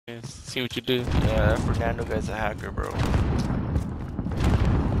See what you do. Yeah, that Fernando guy's a hacker, bro.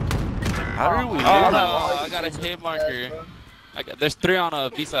 How did we lose? Oh, I got a hit marker. There's 3 on a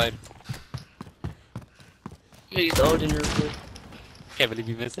B side. Get the old in real quick. Can't believe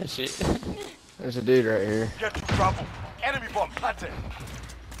you missed that shit. There's a dude right here. Get to Bravo. Enemy bomb planted.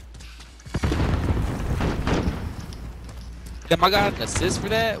 Damn, I got an assist for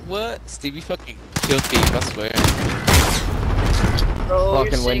that? What? Stevie fucking killed me, I swear. Bro,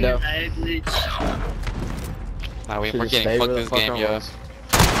 Fucking you're saying window. I glitch. Nah, we're Should've getting stayed fucked where the this fuck game, I yo. was.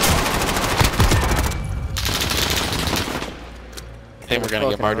 I think we're gonna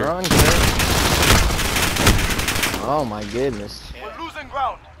get Fucking martyred. run, kid. Oh my goodness. We're losing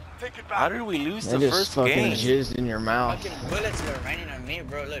ground. Take it How back. did we lose They the just first fucking game? jizzed in your mouth. Fucking bullets are raining on me,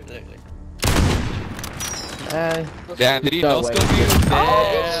 bro. Look. Damn, did he No no way. scope you?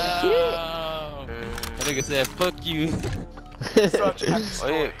 Oh, Damn. That nigga said, fuck you. Search and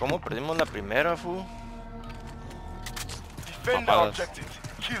destroy. Oye, ¿cómo perdimos la primera, fool? Defend our objective.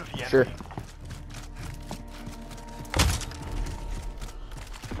 Kill the enemy. Sure.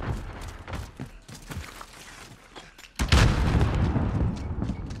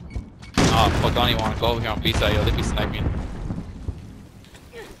 Oh, fuck, I don't even want to go over here on B side, yo. They be sniping.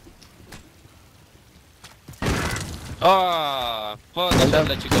 Oh, fuck. I should Window.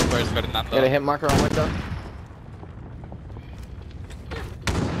 let you go first, Fernando. Got a hit marker on window.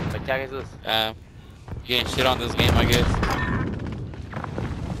 Getting shit on this game, I guess.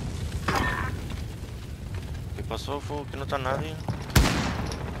 ¿Qué pasó, fool? ¿Que no está nadie?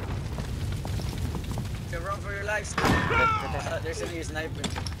 So run for your lives. There's a new sniper.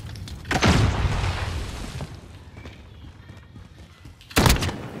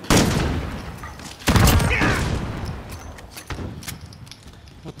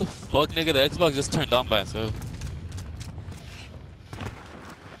 What the fuck, nigga? The Xbox just turned on by itself.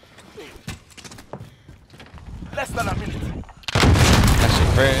 Less than a minute. That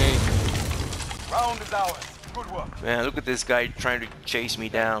shit great. Round is ours. Good work. Man, look at this guy trying to chase me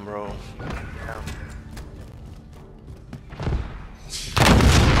down, bro.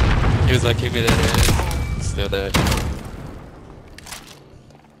 He was like, give me that ass. Still dead.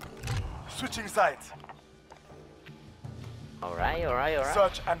 Switching sides. Alright.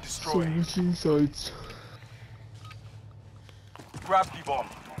 Search and destroy. sights. Grab the bomb.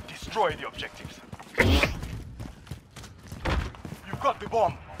 Destroy the objectives. You've got the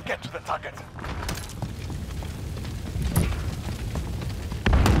bomb. Get to the target.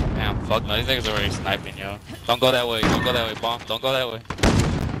 Damn, fuck no. These niggas are already sniping, yo. Don't go that way. Don't go that way, bomb. Don't go that way.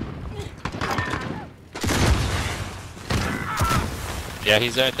 Yeah,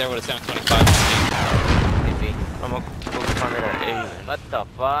 he's right there with a 725. I'm gonna go find it at A, man. What the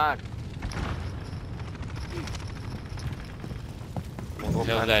fuck? I'm gonna go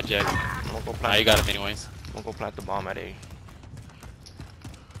Kill plant, that, Jack. I'm gonna go Nah, plant, you got him anyways. I'm gonna go plant the bomb at A.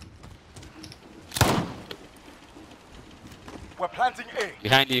 We're planting A.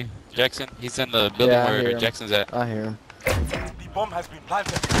 Behind you, Jackson. He's in the building Yeah, I hear where him. Jackson's at. I hear him. The bomb has been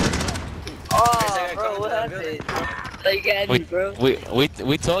planted. Oh, bro, what happened? Like, you got me, bro.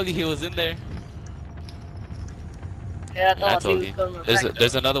 We told you he was in there. Yeah, I I thought he told was you. coming.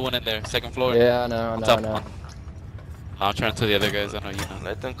 There's another one in there, second floor. Yeah, I know, On I top. know. I'm trying to tell the other guys. I know you know.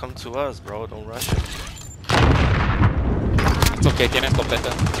 Let them come to us, bro. Don't rush it. It's okay. Tiene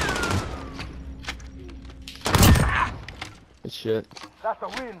escopeta. Good shit. That's a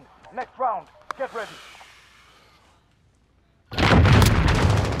win. Next round. Get ready.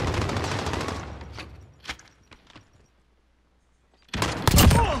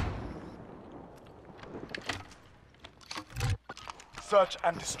 Search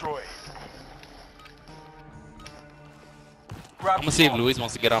and destroy. Grab I'm gonna see if Luis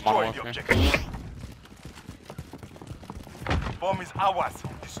wants to get on Modern Destroy the Warfare. objective. Bomb is ours.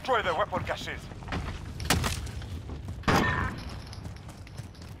 Destroy the weapon caches.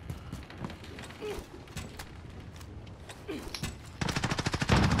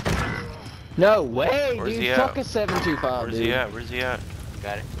 No way, Where's dude. he at? Fuck a 725, Where's dude. he at? Where's he at?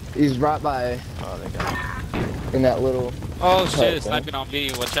 Got it. He's right by Oh, they got him. in that little. Oh Okay. shit! Sniping on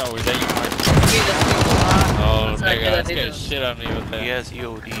B. Watch out. Was that you, Mark? Oh, Oh, That's not nigga, good, that I scared didn't. shit out of me with He that. has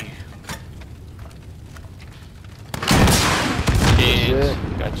EOD. Shit. Shit.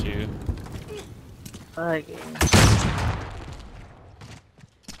 Got you. Oh,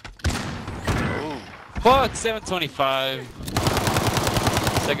 Fuck, 725.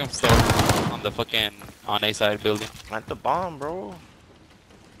 Second floor on the fucking on A side building. plant the bomb, bro.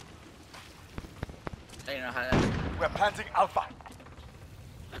 I don't know how that. We're planting Alpha.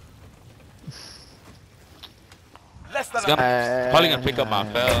 Less than He's a gonna, probably gonna pick up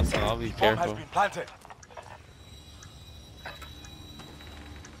my fell, so I'll be bomb has careful. been planted.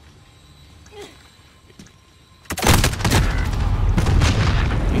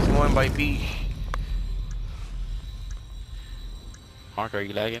 He's going by B. Mark, are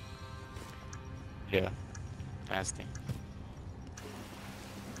you lagging? Yeah. Nasty.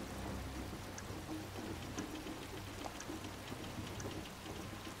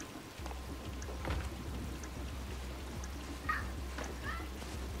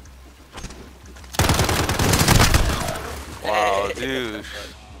 Wow, dude.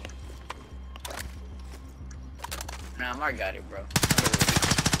 Nah, Mark got it, bro.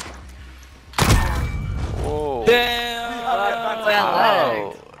 Whoa. Damn!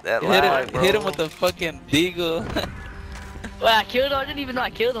 Wow. That lag, bro. Hit him with the fucking deagle. Well, I killed him. I didn't even know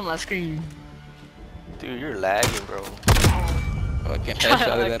I killed him on screen. Dude, you're lagging, bro. Fucking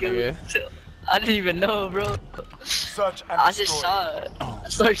headshot that nigga. I didn't even know, bro. Search and I just destroy. saw it. I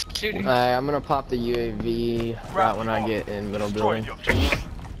started shooting. Alright, I'm gonna pop the UAV right when I get in middle Destroy building. the objective.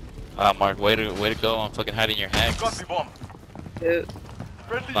 Mark, way to go on fucking hiding your Got hacks. the bomb. Dude,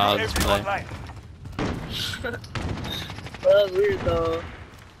 Friendly Nah, let's UAV play. online. that was weird though.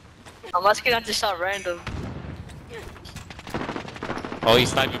 I'm asking, I just shot random. Oh,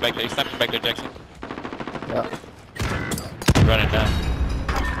 he's sniping back there. He's sniping back there, Jackson. Yep. He's running down.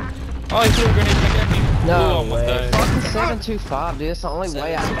 Oh, he threw a grenade back at me. Ooh, No almost way. died. Fucking 725, dude. That's the only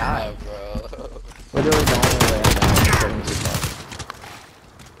way I died. bro. Literally the only way I died. 725.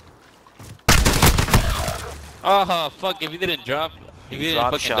 Oh, fuck. If he didn't drop, if he didn't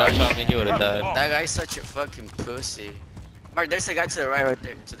Drop fucking shot. drop shot me, he would have died. That guy's such a fucking pussy. Mark, there's a guy to the right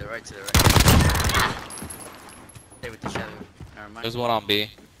there. To the right, to the right. There with the shadow. Never mind. There's one on B.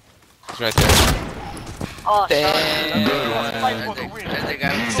 He's right there. Oh, Damn. Fight for the There's win. the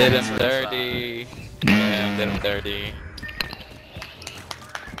guy with Did the him dirty. Damn, did him dirty.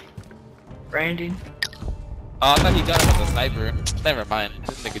 Brandon. Oh, I thought he got him with a sniper. Never mind.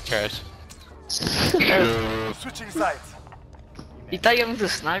 This nigga trash. Switching sides. You thought you was a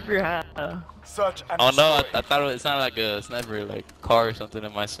sniper? Huh? Search and Oh no, destroy. I thought it sounded like a sniper, like car or something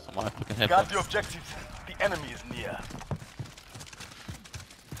in my fucking Got headphones. the objectives. The enemy is near.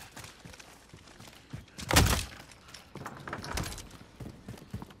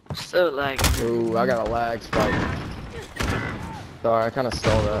 So like, Ooh, I got a lag spike. Sorry, I kinda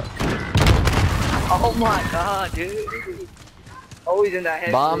stole that. oh my god, dude. Always in that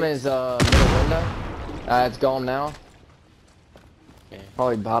head. Bomb is middle window. It's gone now. Okay.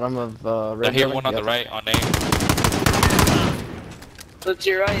 Probably bottom of I red hear building. one on the Yep. right on A. Look to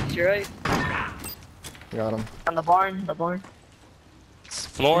your right, to your right. Got him. On the barn, the barn.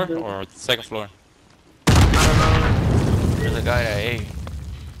 Floor or second floor? There's a guy at A.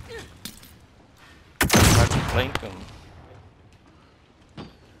 Try to flank him.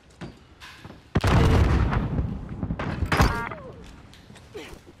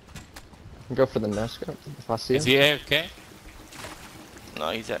 Go for the no scope if I see Is him. he AFK?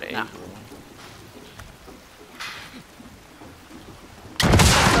 No, he's at A, Nah. bro.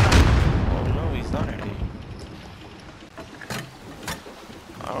 Oh no, he's not at A.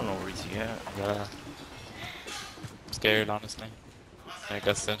 I don't know where he's at. Yeah. Scared, honestly. I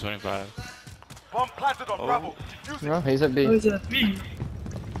got 725. Bomb planted on Oh. Bravo. Defuse it. No, he's at B. that me?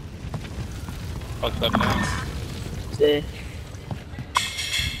 Fucked up now. Yeah.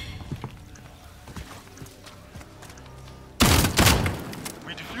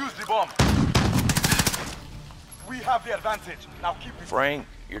 We defuse the bomb. We have the advantage. Now keep it. Frank,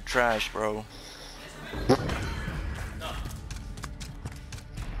 you're trash, bro.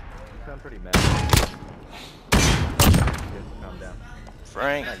 Sound pretty mad. Just calm down.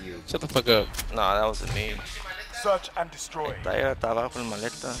 Frank. Not you. Shut the fuck up. Nah, that wasn't me. Search and destroy. Está allá, está abajo en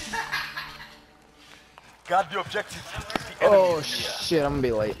maleta. Got the objective. The enemy Oh is near. shit, I'm gonna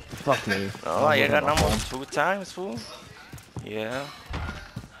be late. Fuck me. No, ya ganamos 2 times, fool. Yeah.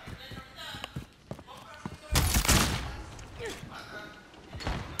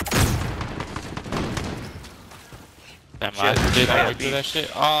 Damn, Shit, I did I I got do beat. that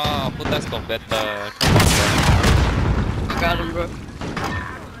shit? Oh, putas con beta. Come on, bro. Got him, bro.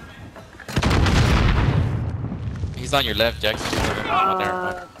 He's on your left, Jackson. Oh, never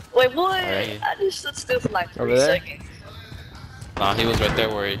mind. Wait, what? Alright. I just stood still for like 3 Over there? seconds. Nah, he was right there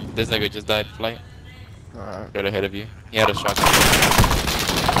where this nigga just died flight. Alright. Right ahead of you. He had a shotgun.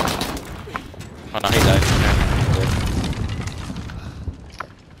 Oh no, he died. Never mind.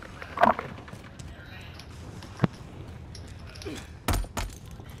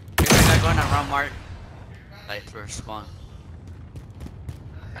 There's a guy going around Mark. Like for spawn.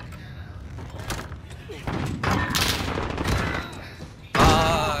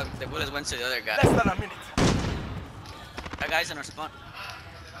 bullets went to the other guy. Less than a minute. That guy's in our spawn.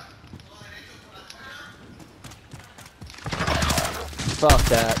 Fuck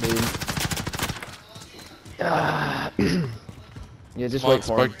that, dude. Ah. Yeah, just Come on, wait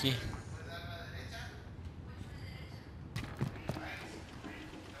for him. Sparky.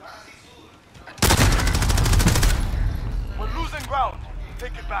 We're losing ground.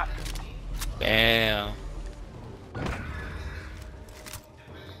 Take it back. Damn.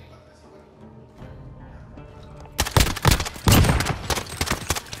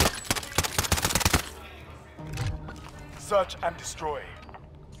 Search and destroy.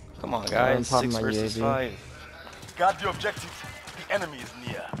 Come on, I'm guys. popping 6 my versus UAV. 5. 5. Guard the objective. The enemy is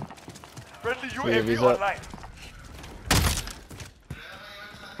near. Friendly UAV's UAV up. online.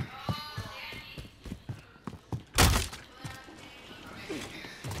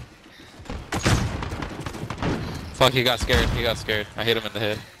 Fuck, he got scared. He got scared. I hit him in the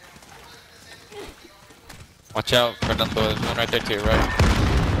head. Watch out, Fernando. There's one right there to your right.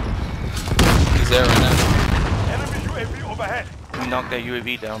 He's there right now. Enemy UAV overhead. We knocked that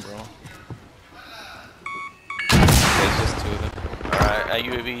UAV down, bro. There's just two of them. Alright, that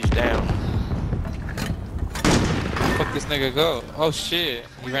UAV is down. Fuck this nigga go? Oh shit.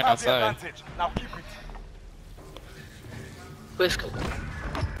 He We ran have the outside. advantage. Now keep it. Quisco.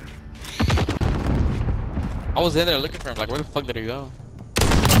 I was in there looking for him. Like, where the fuck did he go?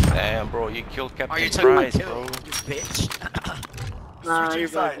 Damn, bro, you killed Are you Captain talking about Price, kill? bro. You bitch. Nah, Switching you're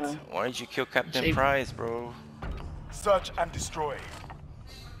back sides. now. Why did you kill Captain Shame. Price, bro? Search and destroy.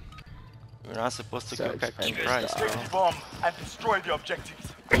 You're not supposed to kill Search Captain and Price, destroy. bro. Take the bomb and destroy the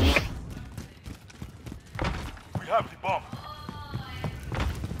objectives. We have the bomb.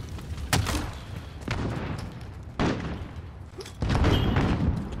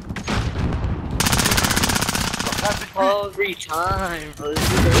 Planting B. Every time, bro.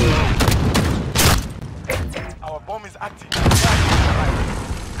 This is very long. Our bomb is active.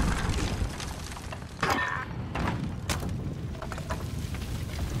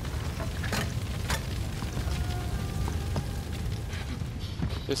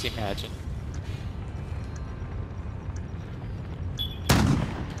 Just imagine.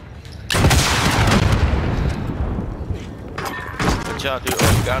 Good job, dude.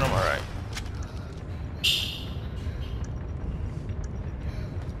 Oh, you got him? Alright.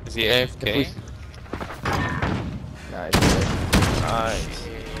 Is he AFK? Nice. Nice.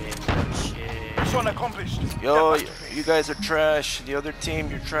 Mission accomplished. Yo, Get back to base. you guys are trash. The other team,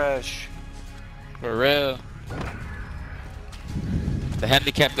 you're trash. For real. The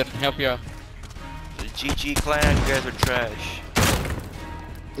handicap didn't help you out. The GG clan, you guys are trash.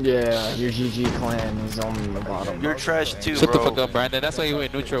 Yeah, your GG clan is on the bottom. You're trash too, Shut the bro. fuck up, Brandon. That's why you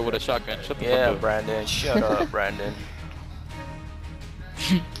went neutral with a shotgun. Shut the Yeah, fuck up. Brandon. Shut up, Brandon.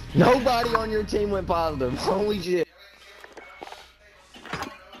 Nobody on your team went positive. Holy shit.